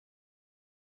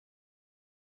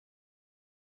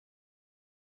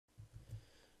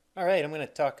All right, I'm going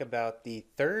to talk about the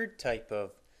third type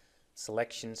of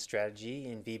selection strategy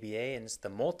in VBA, and it's the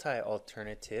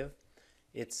multi-alternative.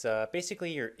 It's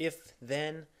basically your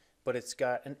if-then, but it's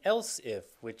got an else-if,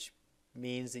 which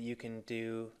means that you can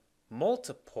do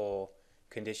multiple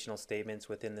conditional statements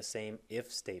within the same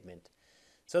if statement.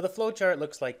 So the flowchart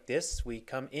looks like this. We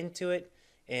come into it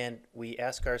and we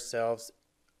ask ourselves,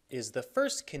 is the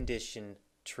first condition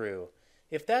true?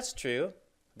 If that's true,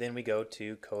 then we go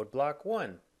to code block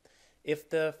 1.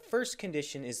 If the first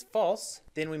condition is false,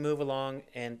 then we move along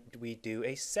and we do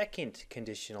a second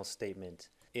conditional statement.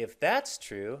 If that's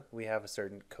true, we have a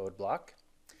certain code block.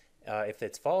 If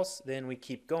it's false, then we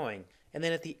keep going. And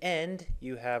then at the end,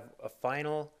 you have a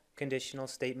final conditional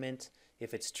statement.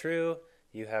 If it's true,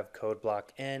 you have code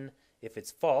block N. If it's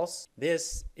false,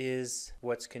 this is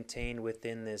what's contained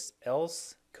within this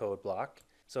else code block.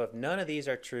 So if none of these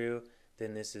are true,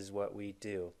 then this is what we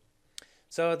do.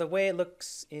 So the way it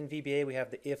looks in VBA, we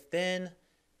have the if-then.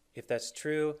 If that's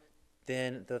true,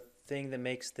 then the thing that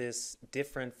makes this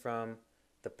different from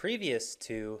the previous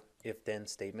two if-then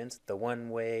statements, the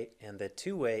one-way and the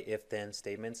two-way if-then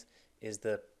statements, is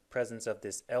the presence of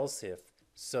this else-if.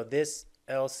 So this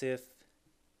else-if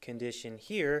condition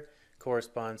here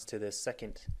corresponds to this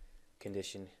second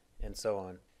condition, and so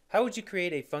on. How would you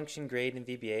create a function grade in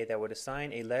VBA that would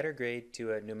assign a letter grade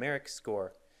to a numeric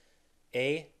score?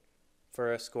 A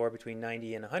for a score between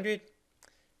 90 and 100,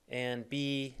 and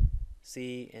B,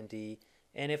 C, and D.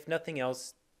 And if nothing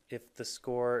else, if the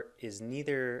score is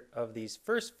neither of these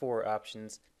first four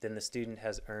options, then the student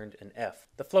has earned an F.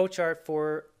 The flowchart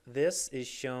for this is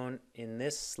shown in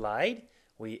this slide.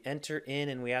 We enter in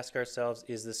and we ask ourselves,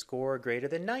 is the score greater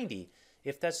than 90?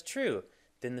 If that's true,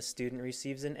 then the student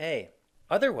receives an A.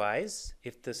 Otherwise,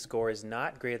 if the score is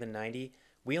not greater than 90,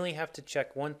 we only have to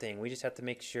check one thing. We just have to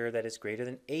make sure that it's greater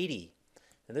than 80.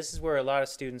 And this is where a lot of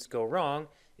students go wrong,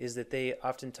 is that they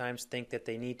oftentimes think that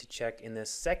they need to check in the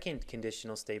second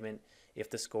conditional statement if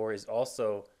the score is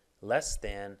also less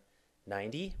than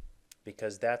 90,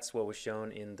 because that's what was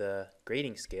shown in the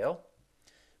grading scale.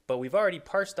 But we've already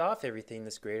parsed off everything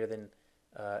that's greater than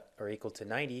or equal to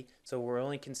 90, so we're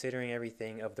only considering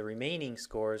everything of the remaining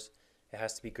scores. It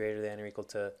has to be greater than or equal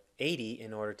to 80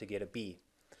 in order to get a B.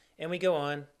 And we go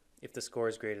on. If the score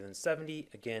is greater than 70,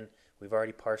 again, we've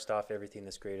already parsed off everything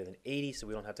that's greater than 80, so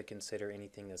we don't have to consider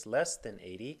anything that's less than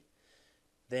 80.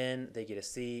 Then they get a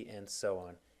C, and so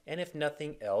on. And if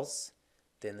nothing else,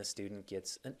 then the student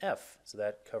gets an F. So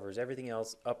that covers everything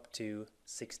else up to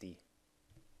 60.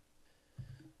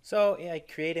 So I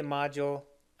create a module.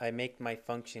 I make my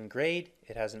function grade.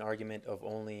 It has an argument of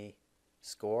only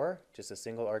score, just a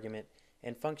single argument.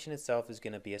 And function itself is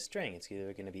going to be a string. It's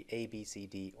either going to be A, B, C,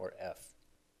 D, or F.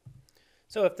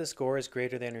 So if the score is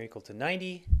greater than or equal to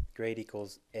 90, grade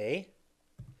equals A.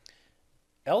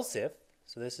 Else if,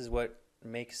 so this is what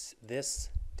makes this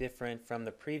different from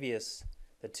the previous,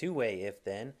 the two-way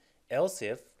if-then. Else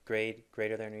if grade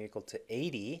greater than or equal to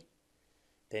 80,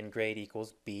 then grade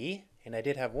equals B. And I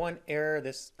did have one error.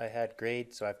 This I had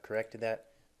grade, so I've corrected that.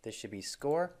 This should be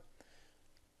score.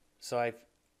 So I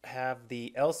have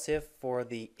the else if for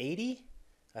the 80.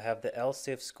 I have the else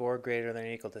if score greater than or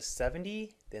equal to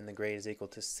 70, then the grade is equal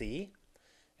to C.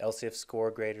 Else if score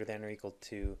greater than or equal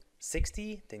to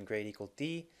 60, then grade equal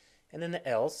D. And then the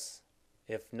else,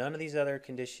 if none of these other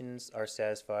conditions are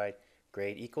satisfied,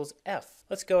 grade equals F.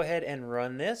 Let's go ahead and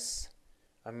run this.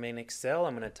 I'm in Excel.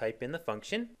 I'm going to type in the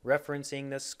function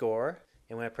referencing the score,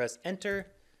 and when I press enter,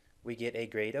 we get a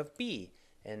grade of B.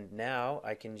 And now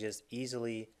I can just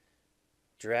easily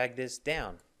drag this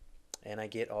down, and I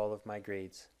get all of my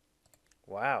grades.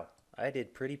 Wow, I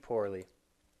did pretty poorly.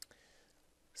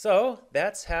 So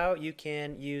that's how you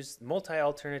can use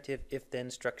multi-alternative if-then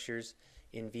structures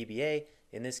in VBA.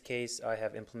 In this case, I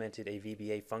have implemented a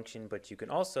VBA function, but you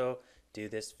can also do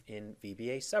this in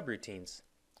VBA subroutines.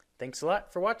 Thanks a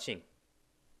lot for watching.